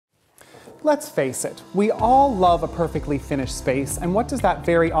Let's face it, we all love a perfectly finished space, and what does that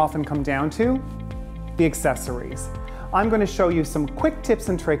very often come down to? The accessories. I'm going to show you some quick tips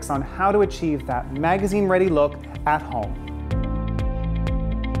and tricks on how to achieve that magazine-ready look at home.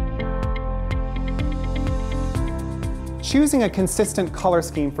 Choosing a consistent color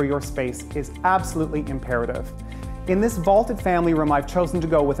scheme for your space is absolutely imperative. In this vaulted family room, I've chosen to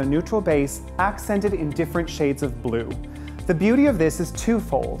go with a neutral base accented in different shades of blue. The beauty of this is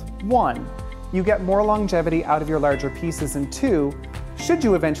twofold. One, you get more longevity out of your larger pieces, and two, should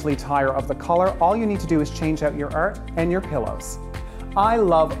you eventually tire of the color, all you need to do is change out your art and your pillows. I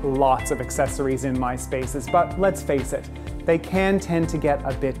love lots of accessories in my spaces, but let's face it, they can tend to get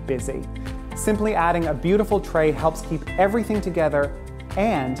a bit busy. Simply adding a beautiful tray helps keep everything together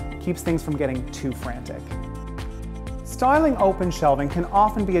and keeps things from getting too frantic. Styling open shelving can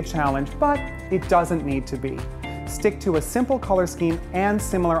often be a challenge, but it doesn't need to be. Stick to a simple color scheme and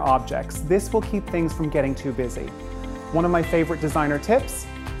similar objects. This will keep things from getting too busy. One of my favorite designer tips,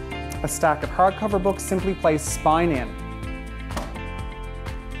 a stack of hardcover books simply placed spine in.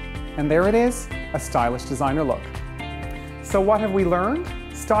 And there it is, a stylish designer look. So what have we learned?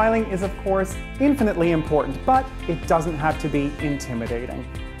 Styling is of course infinitely important, but it doesn't have to be intimidating.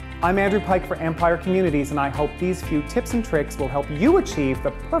 I'm Andrew Pike for Empire Communities, and I hope these few tips and tricks will help you achieve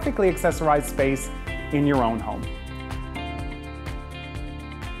the perfectly accessorized space in your own home.